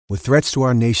With threats to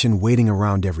our nation waiting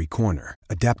around every corner,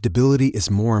 adaptability is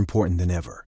more important than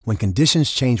ever. When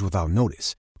conditions change without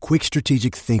notice, quick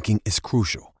strategic thinking is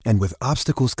crucial. And with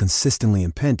obstacles consistently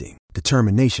impending,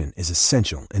 determination is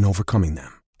essential in overcoming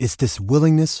them. It's this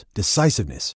willingness,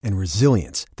 decisiveness, and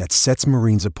resilience that sets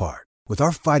Marines apart. With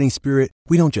our fighting spirit,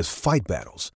 we don't just fight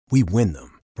battles, we win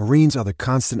them. Marines are the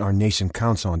constant our nation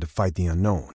counts on to fight the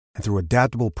unknown. And through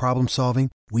adaptable problem solving,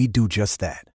 we do just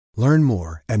that. Learn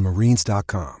more at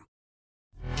marines.com.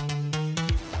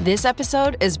 This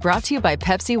episode is brought to you by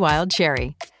Pepsi Wild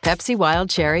Cherry. Pepsi Wild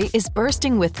Cherry is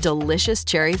bursting with delicious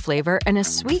cherry flavor and a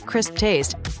sweet, crisp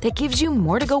taste that gives you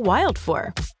more to go wild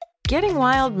for. Getting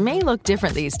wild may look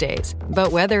different these days,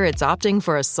 but whether it's opting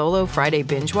for a solo Friday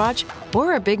binge watch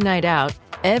or a big night out,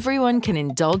 everyone can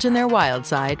indulge in their wild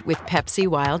side with Pepsi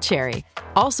Wild Cherry.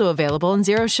 Also available in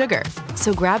Zero Sugar.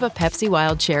 So grab a Pepsi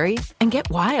Wild Cherry and get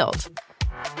wild.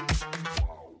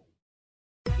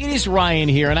 It is Ryan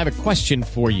here, and I have a question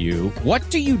for you.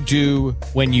 What do you do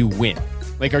when you win?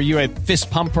 Like, are you a fist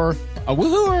pumper, a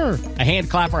woohooer, a hand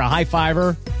clapper, a high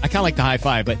fiver? I kind of like the high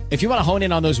five, but if you want to hone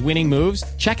in on those winning moves,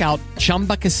 check out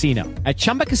Chumba Casino. At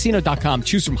ChumbaCasino.com,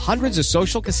 choose from hundreds of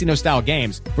social casino-style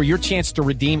games for your chance to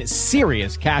redeem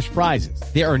serious cash prizes.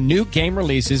 There are new game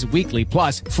releases weekly,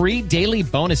 plus free daily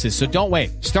bonuses. So don't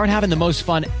wait. Start having the most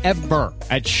fun ever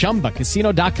at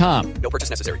ChumbaCasino.com. No purchase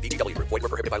necessary. VGW. Void where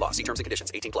prohibited by law. See terms and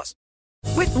conditions. 18+.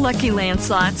 With Lucky Land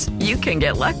Slots, you can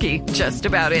get lucky just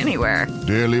about anywhere.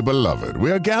 Dearly beloved,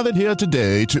 we are gathered here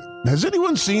today to... Has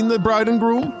anyone seen the bride and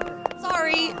groom?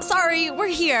 Sorry, we're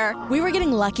here. We were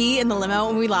getting lucky in the limo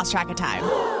and we lost track of time.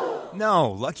 No,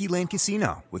 Lucky Land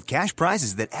Casino, with cash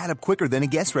prizes that add up quicker than a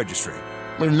guest registry.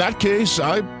 In that case,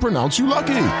 I pronounce you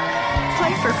lucky.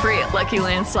 Play for free at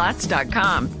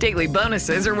LuckyLandSlots.com. Daily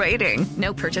bonuses are waiting.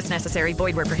 No purchase necessary.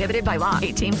 Void where prohibited by law.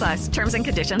 18+. Terms and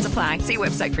conditions apply. See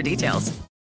website for details.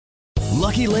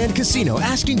 Lucky Land Casino,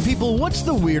 asking people, what's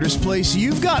the weirdest place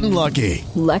you've gotten lucky?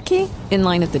 Lucky? In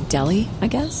line at the deli, I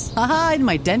guess? Aha, in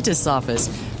my dentist's office.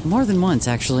 More than once,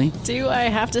 actually. Do I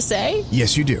have to say?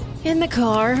 Yes, you do. In the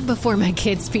car before my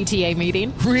kids' PTA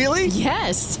meeting. Really?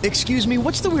 Yes. Excuse me,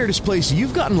 what's the weirdest place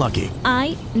you've gotten lucky?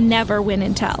 I never win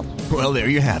and tell. Well, there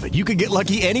you have it. You can get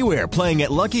lucky anywhere, playing at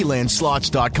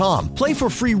LuckyLandSlots.com. Play for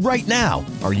free right now.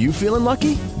 Are you feeling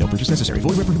lucky? No purchase necessary.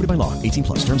 Void where prohibited by law.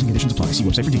 18+. Terms and conditions apply. See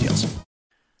website for details.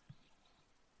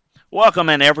 Welcome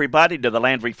in, everybody, to the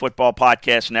Landry Football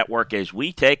Podcast Network as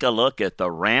we take a look at the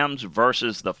Rams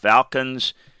versus the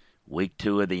Falcons, Week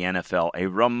 2 of the NFL. A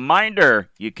reminder,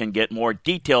 you can get more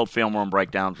detailed film room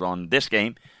breakdowns on this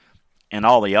game and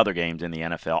all the other games in the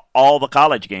NFL, all the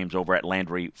college games over at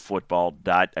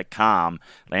LandryFootball.com.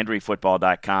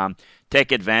 LandryFootball.com.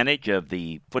 Take advantage of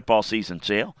the football season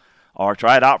sale or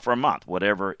try it out for a month,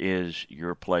 whatever is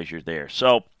your pleasure there.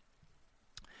 So,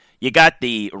 you got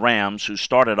the Rams, who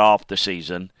started off the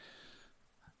season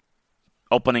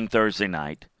opening Thursday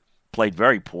night, played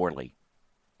very poorly,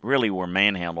 really were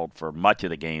manhandled for much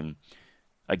of the game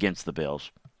against the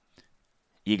Bills.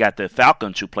 You got the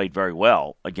Falcons, who played very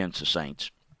well against the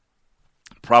Saints,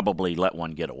 probably let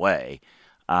one get away.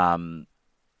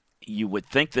 You would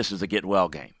think this is a get-well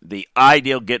game, the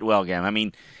ideal get-well game. I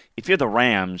mean, if you're the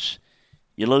Rams,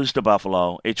 you lose to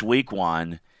Buffalo, it's Week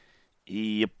 1,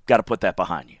 you've got to put that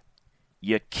behind you.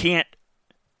 You can't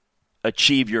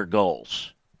achieve your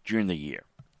goals during the year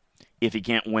if you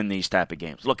can't win these type of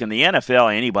games. Look, in the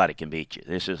NFL, anybody can beat you.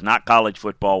 This is not college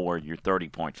football where you're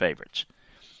 30-point favorites.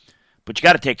 But you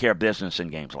got to take care of business in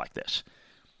games like this.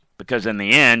 Because in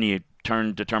the end,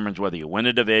 determines whether you win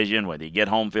a division, whether you get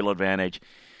home field advantage.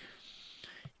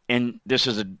 And this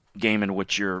is a game in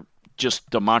which you're just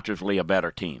demonstrably a better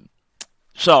team.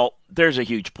 So there's a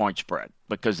huge point spread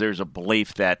because there's a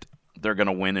belief that they're going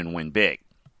to win and win big.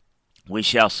 We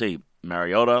shall see.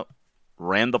 Mariota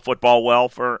ran the football well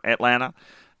for Atlanta.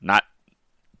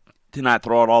 Did not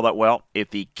throw it all that well.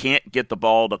 If he can't get the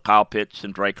ball to Kyle Pitts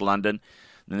and Drake London,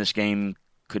 then this game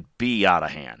could be out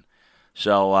of hand.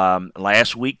 So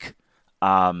last week,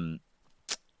 I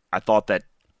thought that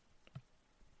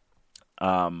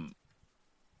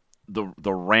the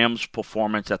Rams'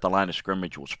 performance at the line of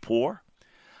scrimmage was poor.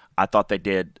 I thought they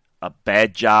did a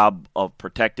bad job of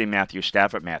protecting Matthew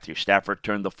Stafford. Matthew Stafford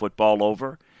turned the football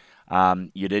over.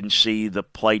 You didn't see the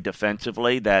play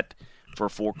defensively that for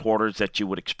 4 quarters that you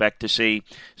would expect to see.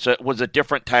 So it was a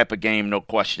different type of game, no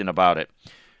question about it.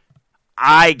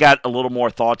 I got a little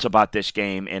more thoughts about this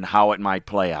game and how it might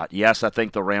play out. Yes, I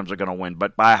think the Rams are going to win,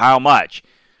 but by how much?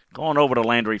 Go on over to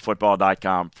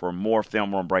LandryFootball.com for more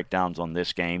film room breakdowns on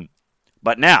this game.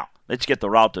 But now, let's get the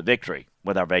route to victory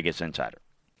with our Vegas Insider.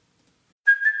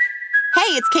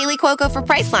 Hey, it's Kaylee Cuoco for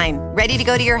Priceline. Ready to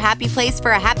go to your happy place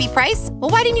for a happy price? Well,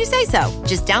 why didn't you say so?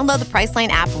 Just download the Priceline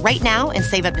app right now and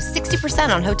save up to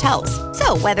 60% on hotels.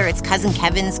 So whether it's Cousin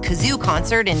Kevin's Kazoo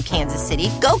Concert in Kansas City,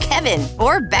 go Kevin,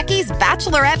 or Becky's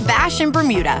Bachelorette Bash in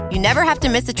Bermuda, you never have to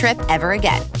miss a trip ever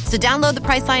again. So download the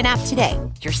Priceline app today.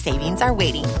 Your savings are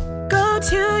waiting. Go to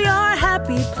your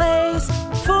happy place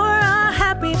for a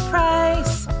happy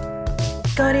price.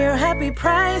 Go to your happy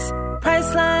price,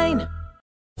 Priceline.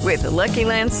 With the Lucky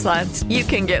Land Slots, you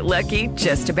can get lucky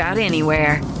just about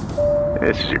anywhere.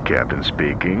 This is your captain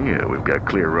speaking. We've got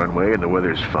clear runway and the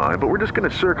weather's fine, but we're just going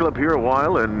to circle up here a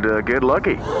while and get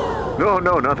lucky. No,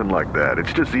 nothing like that.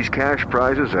 It's just these cash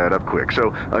prizes add up quick.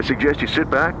 So I suggest you sit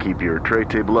back, keep your tray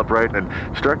table upright, and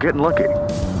start getting lucky.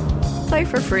 Play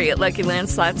for free at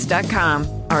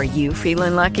LuckyLandSlots.com. Are you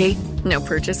feeling lucky? No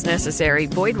purchase necessary.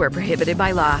 Void where prohibited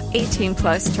by law. 18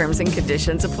 plus terms and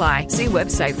conditions apply. See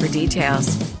website for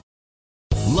details.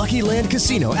 Lucky Land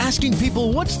Casino, asking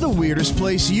people, what's the weirdest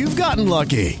place you've gotten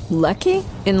lucky? Lucky?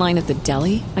 In line at the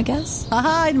deli, I guess?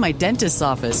 Aha, in my dentist's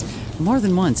office. More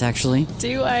than once, actually.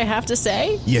 Do I have to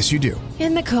say? Yes, you do.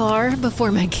 In the car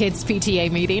before my kids'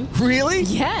 PTA meeting. Really?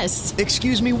 Yes.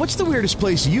 Excuse me, what's the weirdest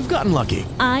place you've gotten lucky?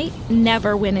 I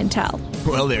never win and tell.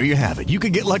 Well, there you have it. You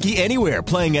can get lucky anywhere,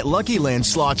 playing at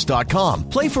LuckyLandSlots.com.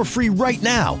 Play for free right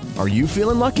now. Are you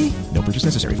feeling lucky? No purchase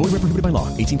necessary. Void where prohibited by law.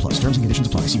 18 plus. Terms and conditions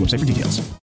apply. See website for details.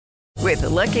 With the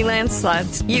Lucky Land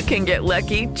Slots, you can get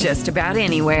lucky just about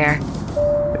anywhere.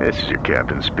 This is your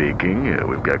captain speaking.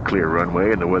 We've got clear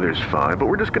runway and the weather's fine, but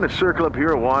we're just going to circle up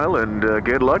here a while and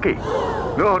get lucky.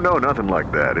 No, nothing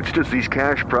like that. It's just these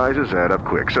cash prizes add up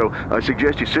quick. So I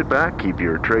suggest you sit back, keep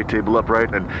your tray table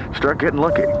upright, and start getting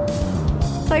lucky.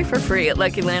 Play for free at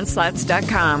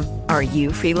LuckyLandSlots.com. Are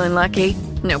you feeling lucky?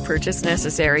 No purchase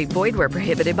necessary. Void where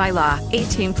prohibited by law.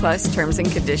 18 plus terms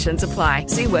and conditions apply.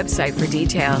 See website for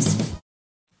details.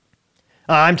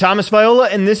 I'm Thomas Viola,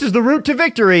 and this is the route to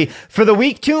victory for the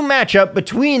Week 2 matchup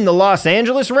between the Los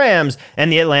Angeles Rams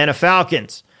and the Atlanta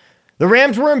Falcons. The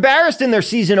Rams were embarrassed in their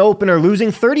season opener, losing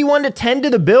 31-10 to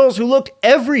the Bills, who looked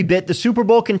every bit the Super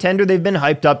Bowl contender they've been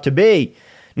hyped up to be.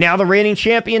 Now the reigning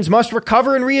champions must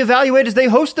recover and reevaluate as they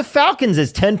host the Falcons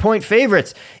as 10-point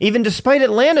favorites, even despite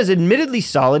Atlanta's admittedly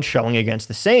solid showing against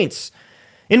the Saints.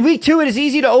 In Week 2, it is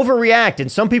easy to overreact, and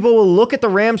some people will look at the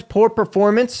Rams' poor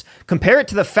performance, compare it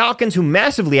to the Falcons, who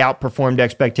massively outperformed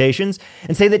expectations,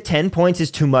 and say that 10 points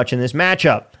is too much in this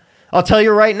matchup. I'll tell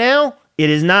you right now, it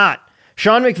is not.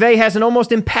 Sean McVay has an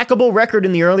almost impeccable record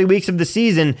in the early weeks of the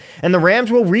season, and the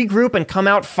Rams will regroup and come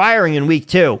out firing in Week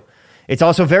 2. It's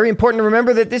also very important to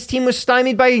remember that this team was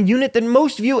stymied by a unit that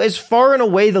most view as far and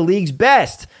away the league's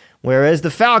best, whereas the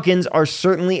Falcons are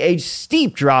certainly a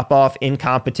steep drop-off in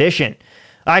competition.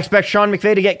 I expect Sean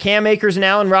McVay to get Cam Akers and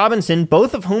Allen Robinson,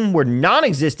 both of whom were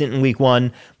non-existent in Week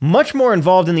 1, much more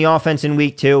involved in the offense in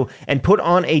Week 2, and put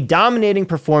on a dominating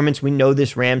performance we know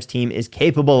this Rams team is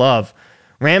capable of.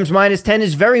 Rams -10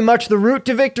 is very much the route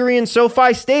to victory in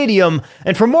SoFi Stadium,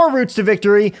 and for more routes to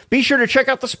victory, be sure to check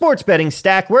out the Sports Betting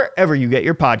Stack wherever you get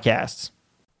your podcasts.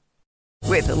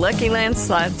 With the Lucky Land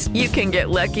Slots, you can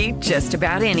get lucky just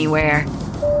about anywhere.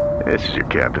 This is your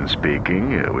captain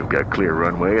speaking. We've got clear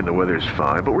runway and the weather's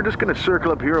fine, but we're just going to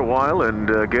circle up here a while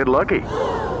and get lucky.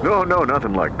 No,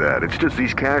 nothing like that. It's just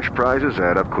these cash prizes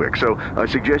add up quick. So I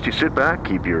suggest you sit back,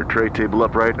 keep your tray table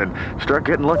upright, and start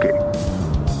getting lucky.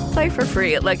 Play for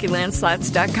free at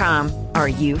LuckyLandSlots.com. Are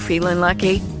you feeling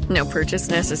lucky? No purchase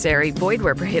necessary. Void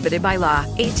where prohibited by law.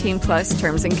 18 plus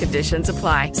terms and conditions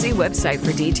apply. See website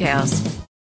for details.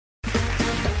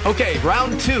 Okay,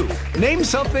 round 2. Name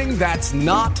something that's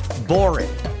not boring.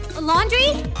 A laundry?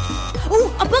 Ooh,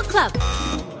 a book club.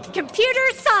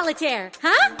 Computer solitaire,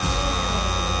 huh?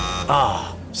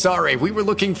 Ah, sorry, we were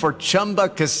looking for Chumba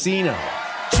Casino.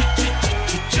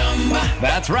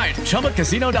 That's right,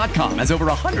 ChumbaCasino.com has over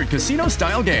 100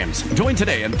 casino-style games. Join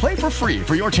today and play for free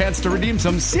for your chance to redeem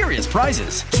some serious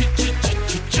prizes.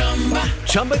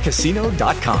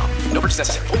 ChumbaCasino.com. No purchase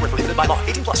necessary. Void where prohibited by law.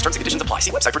 18 plus terms and conditions apply.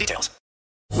 See website for details.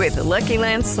 With the Lucky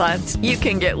Land Slots, you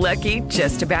can get lucky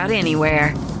just about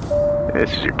anywhere.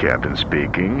 This is your captain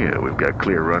speaking. We've got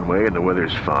clear runway and the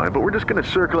weather's fine, but we're just going to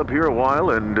circle up here a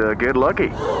while and get lucky.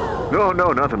 No,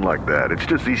 nothing like that. It's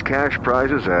just these cash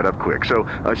prizes add up quick. So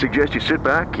I suggest you sit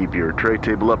back, keep your tray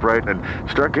table upright, and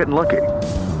start getting lucky.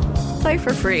 Play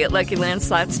for free at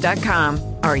LuckyLandSlots.com.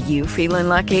 Are you feeling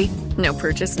lucky? No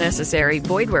purchase necessary.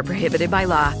 Void where prohibited by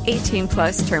law. 18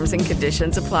 plus terms and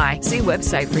conditions apply. See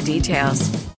website for details.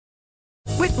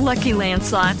 With Lucky Land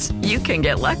Slots, you can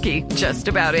get lucky just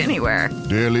about anywhere.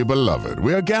 Dearly beloved,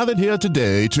 we are gathered here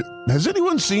today to... Has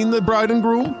anyone seen the bride and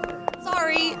groom?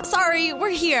 Sorry, we're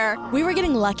here. We were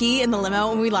getting lucky in the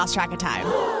limo and we lost track of time.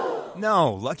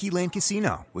 No, Lucky Land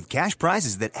Casino, with cash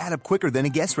prizes that add up quicker than a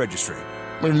guest registry.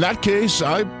 In that case,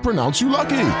 I pronounce you lucky.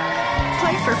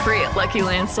 Play for free at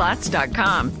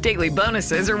LuckyLandSlots.com. Daily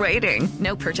bonuses are waiting.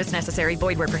 No purchase necessary.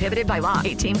 Void where prohibited by law.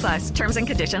 18+. Terms and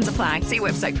conditions apply. See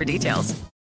website for details.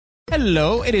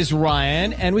 Hello, it is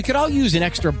Ryan, and we could all use an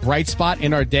extra bright spot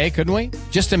in our day, couldn't we?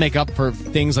 Just to make up for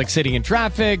things like sitting in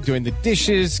traffic, doing the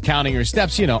dishes, counting your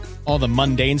steps, you know, all the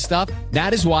mundane stuff.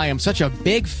 That is why I'm such a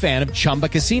big fan of Chumba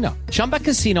Casino. Chumba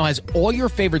Casino has all your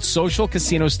favorite social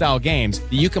casino-style games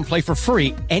that you can play for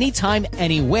free anytime,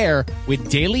 anywhere with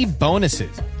daily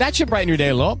bonuses. That should brighten your day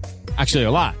a little. Actually,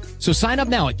 a lot. So sign up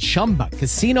now at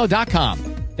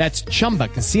ChumbaCasino.com. That's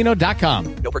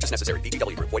ChumbaCasino.com. No purchase necessary.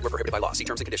 VGW Group. Void where prohibited by law. See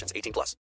terms and conditions. 18+.